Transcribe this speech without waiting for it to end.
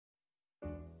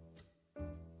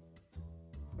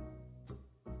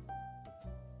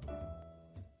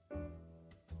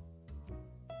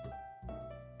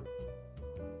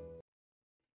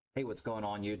Hey, what's going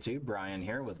on YouTube? Brian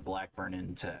here with Blackburn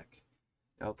in Tech.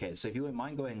 Okay, so if you wouldn't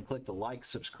mind, go ahead and click the like,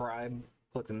 subscribe,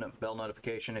 click the bell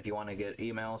notification if you want to get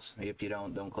emails. If you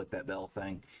don't click that bell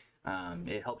thing.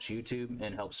 It helps YouTube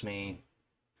and helps me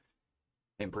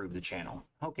improve the channel.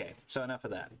 Okay, so enough of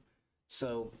that.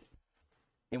 So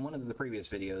in one of the previous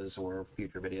videos or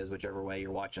future videos, whichever way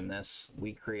you're watching this,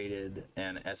 we created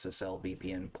an SSL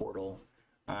VPN portal,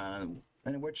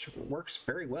 and which works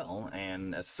very well,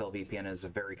 and SSL VPN is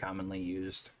very commonly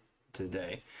used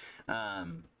today.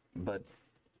 But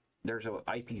there's an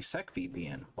IPSec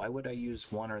VPN. Why would I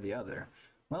use one or the other?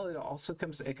 Well, it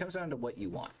comes down to what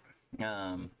you want.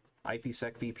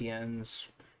 IPSec VPNs,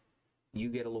 you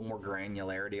get a little more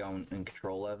granularity on and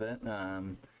control of it.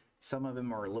 Some of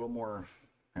them are a little more,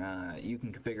 you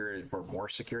can configure it for more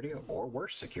security or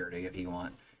worse security if you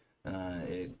want.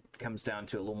 It comes down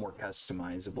to a little more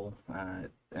customizable,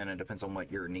 and it depends on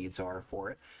what your needs are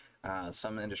for it.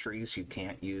 Some industries you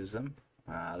can't use them.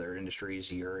 Other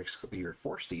industries you're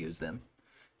forced to use them.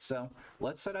 So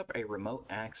let's set up a remote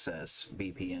access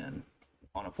VPN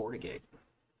on a FortiGate.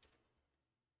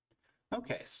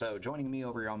 Okay, so joining me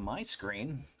over here on my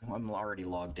screen, I'm already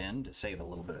logged in to save a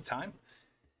little bit of time.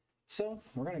 So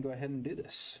we're going to go ahead and do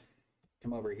this.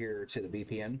 Come over here to the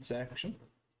VPN section,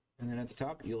 and then at the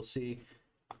top you'll see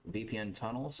VPN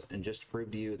tunnels, and just to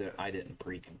prove to you that I didn't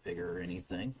pre-configure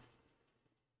anything,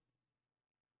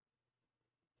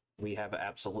 we have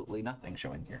absolutely nothing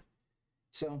showing here.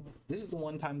 So this is the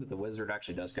one time that the wizard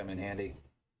actually does come in handy.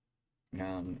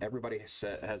 Everybody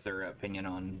has their opinion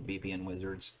on VPN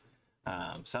wizards.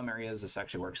 Some areas this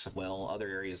actually works well, other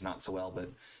areas not so well,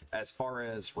 but as far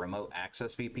as remote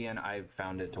access VPN, I've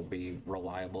found it to be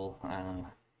reliable.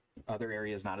 Other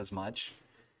areas not as much,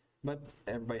 but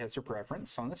everybody has their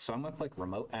preference on this. So I'm going to click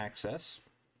remote access,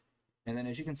 and then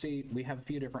as you can see, we have a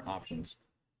few different options.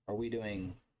 Are we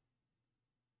doing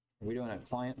a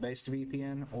client-based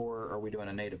VPN, or are we doing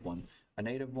a native one? A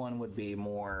native one would be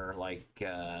more like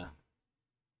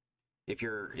if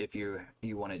you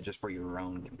want it just for your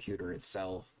own computer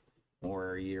itself,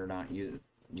 or you're not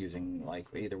using like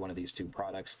either one of these two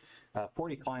products.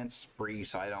 FortiClient's free,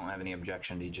 so I don't have any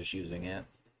objection to just using it.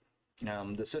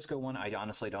 The Cisco one, I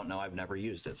honestly don't know. I've never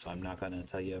used it, so I'm not going to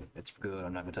tell you it's good.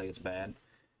 I'm not going to tell you it's bad.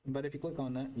 But if you click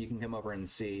on that, you can come over and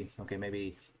see, okay,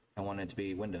 maybe I want it to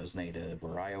be Windows native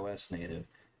or iOS native.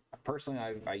 Personally,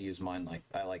 I use mine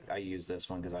I use this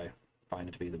one because I find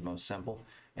it to be the most simple,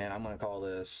 and I'm going to call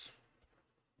this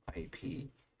IP.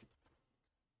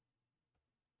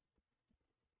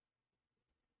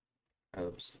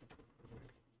 Oops.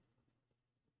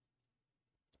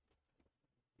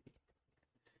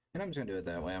 And I'm just going to do it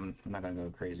that way. I'm not going to go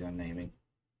crazy on naming.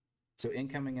 So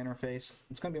incoming interface,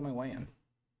 it's going to be my WAN.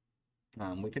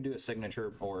 We could do a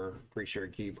signature or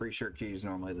pre-shared key. Pre-shared key is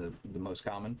normally the most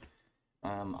common.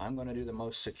 I'm going to do the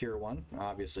most secure one.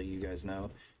 Obviously, you guys know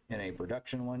in a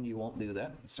production one, you won't do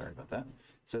that. Sorry about that.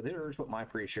 So there's what my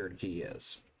pre-shared key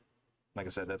is. Like I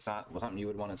said, that's not something you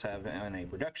would want to have in a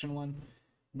production one,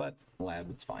 but lab,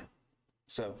 it's fine.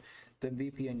 So the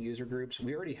VPN user groups,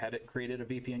 we already had it created a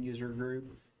VPN user group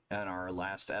in our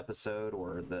last episode,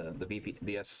 or the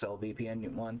SSL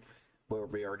VPN one, where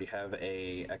we already have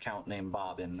a account named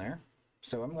Bob in there.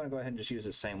 So I'm going to go ahead and just use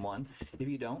the same one. If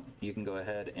you don't, you can go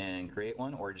ahead and create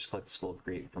one, or just click the skull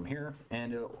create from here,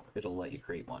 and it'll let you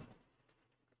create one.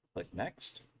 Click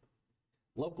next.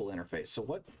 Local interface. So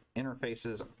what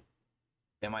interfaces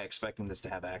am I expecting this to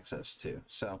have access to?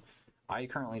 So I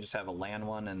currently just have a LAN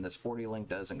one, and this FortiLink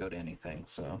doesn't go to anything.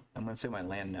 So I'm going to say my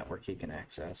LAN network he can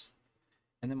access.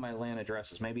 And then my LAN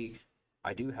addresses. Maybe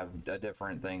I do have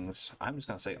different things. I'm just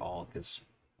going to say all because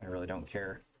I really don't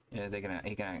care. Yeah,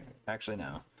 he can actually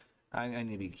no. I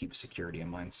need to keep security in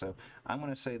mind. So I'm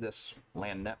going to say this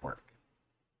LAN network.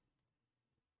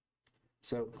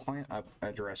 So client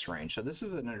address range. So this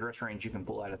is an address range you can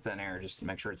pull out of thin air just to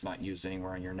make sure it's not used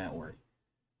anywhere on your network.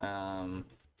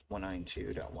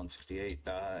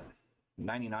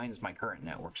 192.168.99 is my current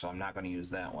network, so I'm not going to use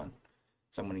that one.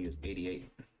 So I'm going to use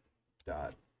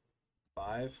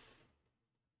 88.5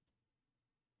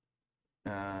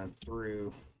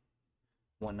 through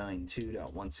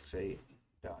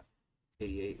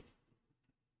 192.168.88.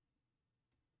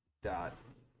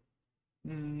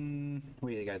 What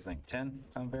do you guys think? 10?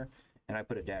 Sound fair? And I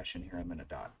put a dash in here. I'm in a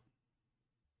dot.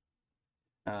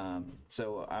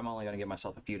 So I'm only going to give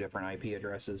myself a few different IP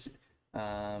addresses,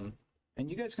 and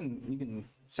you guys can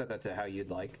set that to how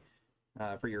you'd like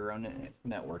for your own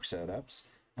network setups.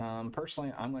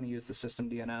 Personally, I'm going to use the system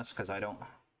DNS because I don't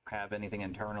have anything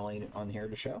internally on here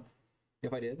to show.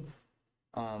 If I did,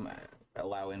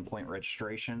 allow endpoint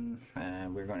registration,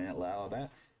 and we're going to allow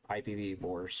that.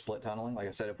 IPv4 split tunneling. Like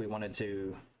I said, if we wanted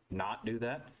to not do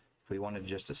that, if we wanted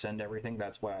just to send everything,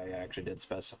 that's why I actually did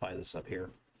specify this up here.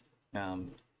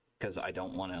 Because I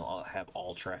don't want to have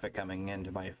all traffic coming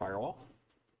into my firewall.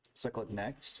 So I click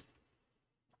next.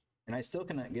 And I still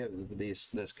cannot give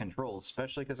this control,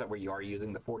 especially because we are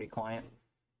using the Forti client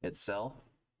itself.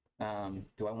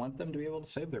 Do I want them to be able to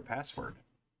save their password?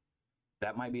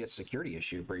 That might be a security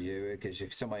issue for you, because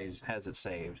if somebody has it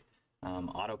saved,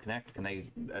 auto connect, can they,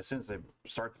 as soon as they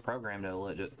start the program,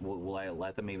 will I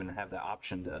let them even have the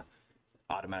option to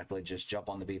automatically just jump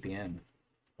on the VPN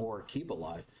or keep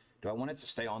alive? Do I want it to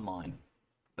stay online?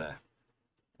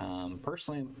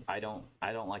 Personally, I don't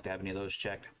like to have any of those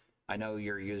checked. I know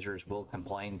your users will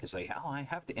complain because I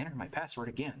have to enter my password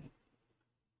again.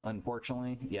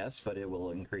 Unfortunately, yes, but it will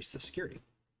increase the security.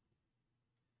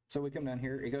 So we come down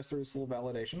here, it goes through this little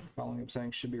validation. Following up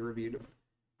settings should be reviewed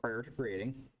prior to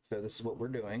creating. So this is what we're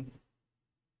doing.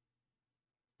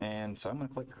 And so I'm going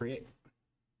to click create.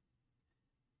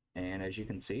 And as you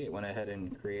can see, it went ahead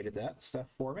and created that stuff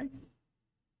for me.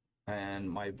 And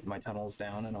my tunnel's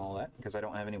down and all that because I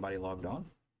don't have anybody logged on.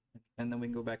 And then we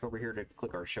can go back over here to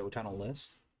click our show tunnel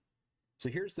list. So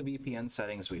here's the VPN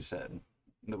settings we said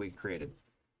that we created.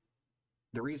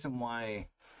 The reason why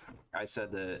I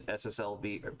said the SSL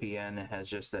VPN has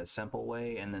just that simple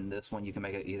way, and then this one you can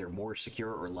make it either more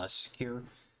secure or less secure,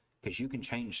 because you can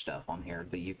change stuff on here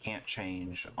that you can't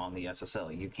change on the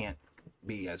SSL. You can't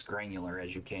be as granular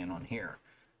as you can on here.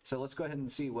 So let's go ahead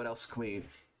and see what else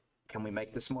can we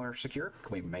make this more secure?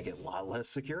 Can we make it a lot less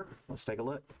secure? Let's take a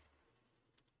look.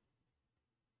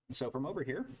 So from over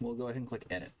here, we'll go ahead and click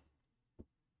edit.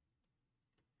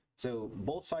 So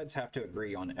both sides have to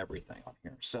agree on everything on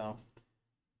here. So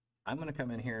I'm going to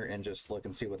come in here and just look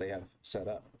and see what they have set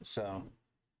up. So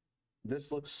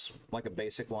this looks like a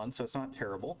basic one, so it's not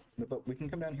terrible, but we can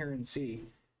come down here and see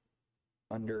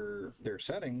under their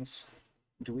settings,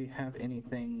 do we have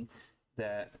anything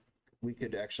that we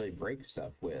could actually break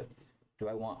stuff with? Do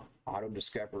I want auto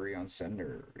discovery on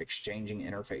sender, exchanging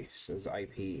interfaces,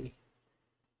 IP,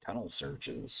 tunnel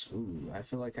searches? Ooh, I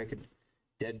feel like I could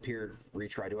dead peer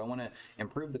retry. Do I want to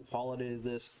improve the quality of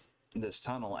this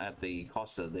tunnel at the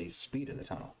cost of the speed of the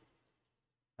tunnel?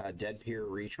 Dead peer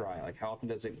retry, like how often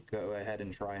does it go ahead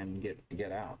and try and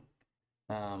get out?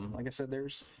 Like I said,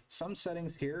 there's some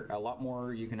settings here, a lot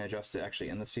more you can adjust to actually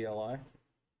in the CLI.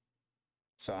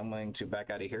 So I'm going to back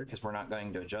out of here because we're not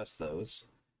going to adjust those.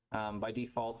 By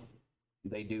default,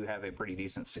 they do have a pretty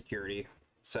decent security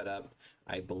setup.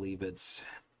 I believe it's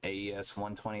AES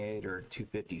 128 or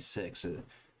 256, and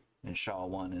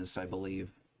SHA-1 is, I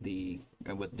believe,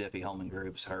 with Diffie-Hellman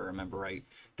groups, if I remember right.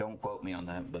 Don't quote me on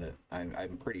that, but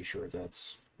I'm pretty sure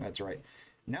that's right.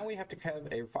 Now we have to have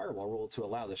a firewall rule to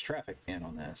allow this traffic in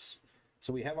on this.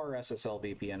 So we have our SSL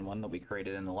VPN one that we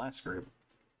created in the last group.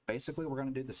 Basically, we're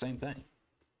going to do the same thing.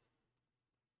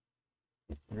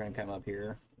 We're going to come up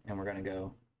here and we're going to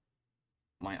go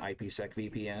my IPSec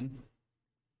VPN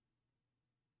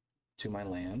to my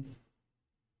LAN.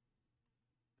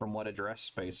 From what address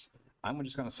space? I'm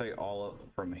just going to say all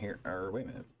from here, or wait a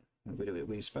minute, did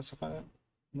we specify that?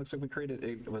 Looks like we created,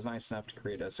 it was nice enough to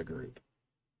create us a group.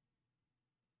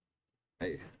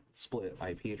 A split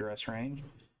IP address range,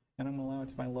 and I'm going to allow it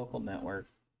to my local network.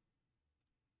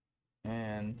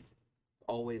 And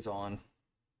always on.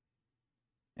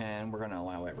 And we're going to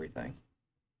allow everything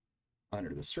under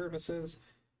the services.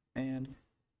 And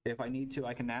if I need to,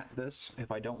 I can NAT this.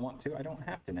 If I don't want to, I don't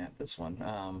have to NAT this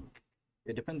one.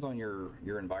 It depends on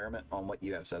your environment, on what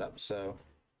you have set up. So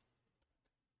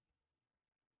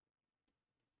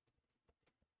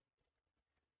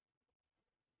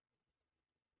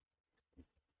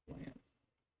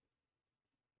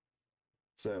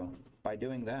by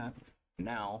doing that,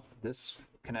 now this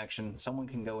connection, someone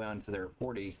can go onto their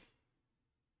Forti.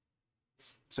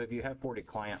 So if you have Forti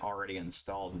client already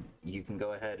installed, you can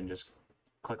go ahead and just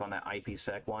click on that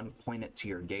IPSec one, point it to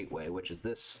your gateway, which is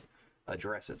this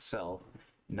address itself.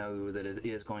 Know that it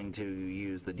is going to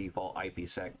use the default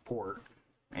IPSec port,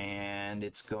 and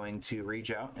it's going to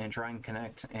reach out and try and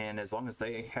connect. And as long as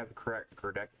they have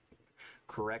correct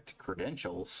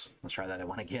credentials, let's try that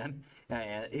one again,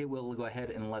 it will go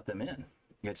ahead and let them in.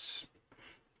 It's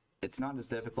not as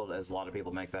difficult as a lot of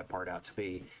people make that part out to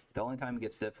be. The only time it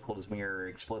gets difficult is when you're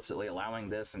explicitly allowing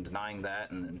this and denying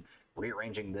that, and then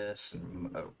rearranging this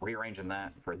and rearranging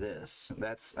that for this.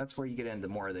 That's where you get into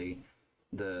more of the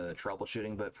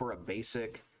troubleshooting. But for a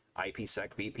basic IPSec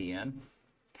VPN,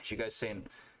 as you guys saying,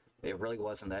 it really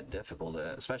wasn't that difficult,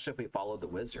 especially if we followed the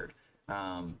wizard.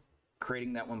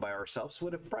 Creating that one by ourselves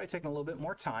would have probably taken a little bit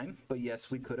more time, but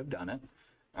yes, we could have done it.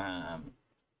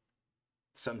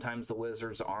 sometimes the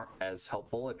wizards aren't as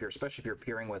helpful if you're, especially if you're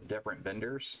peering with different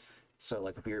vendors. So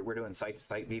like if we're doing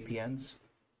site-to-site VPNs,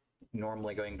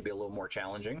 normally going to be a little more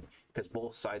challenging because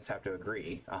both sides have to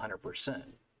agree 100%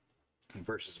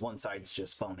 versus one side's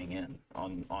just phoning in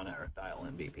on a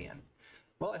dial-in VPN.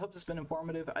 Well, I hope this has been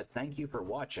informative. I thank you for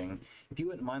watching. If you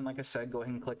wouldn't mind, like I said, go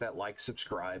ahead and click that like,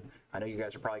 subscribe. I know you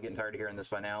guys are probably getting tired of hearing this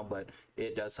by now, but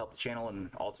it does help the channel and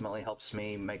ultimately helps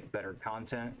me make better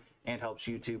content and helps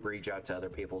YouTube reach out to other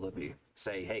people to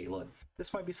say, hey, look,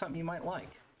 this might be something you might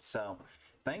like. So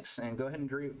thanks, and go ahead and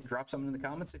drop something in the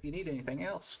comments if you need anything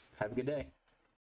else. Have a good day.